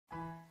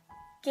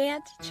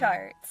Gantt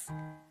charts.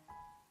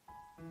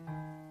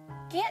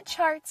 Gantt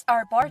charts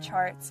are bar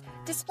charts,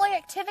 display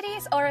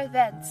activities or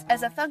events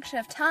as a function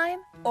of time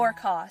or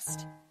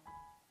cost.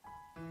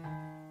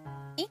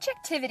 Each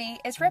activity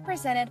is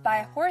represented by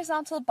a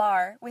horizontal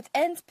bar with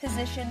ends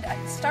positioned at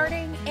the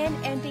starting and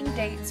ending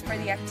dates for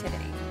the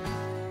activity.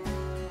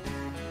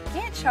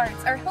 Gantt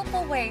charts are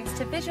helpful ways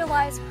to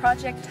visualize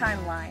project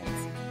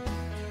timelines.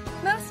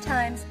 Most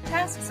times,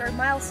 tasks or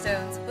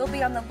milestones will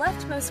be on the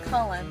leftmost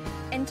column,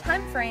 and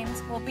time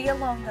frames will be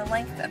along the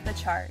length of the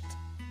chart.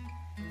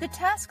 The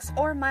tasks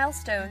or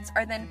milestones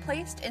are then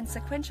placed in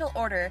sequential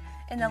order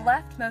in the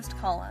leftmost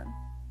column.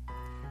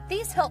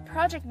 These help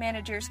project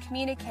managers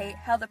communicate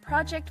how the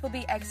project will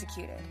be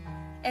executed,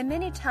 and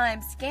many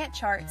times Gantt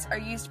charts are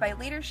used by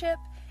leadership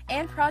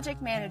and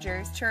project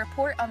managers to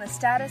report on the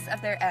status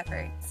of their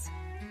efforts.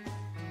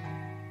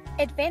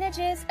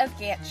 Advantages of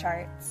Gantt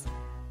charts.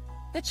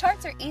 The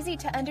charts are easy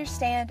to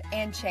understand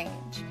and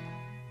change.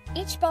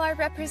 Each bar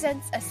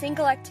represents a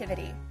single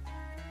activity.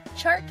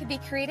 Chart can be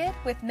created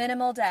with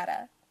minimal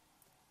data.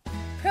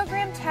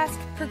 Program task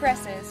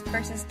progresses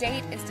versus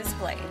date is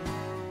displayed.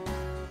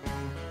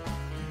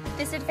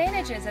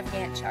 Disadvantages of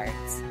Gantt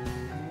charts.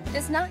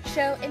 Does not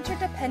show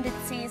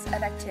interdependencies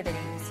of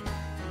activities.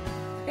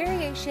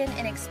 Variation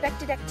in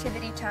expected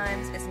activity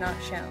times is not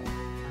shown.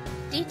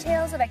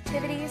 Details of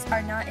activities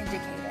are not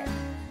indicated.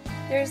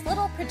 There is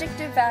little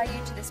predictive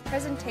value to this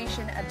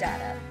presentation of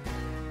data.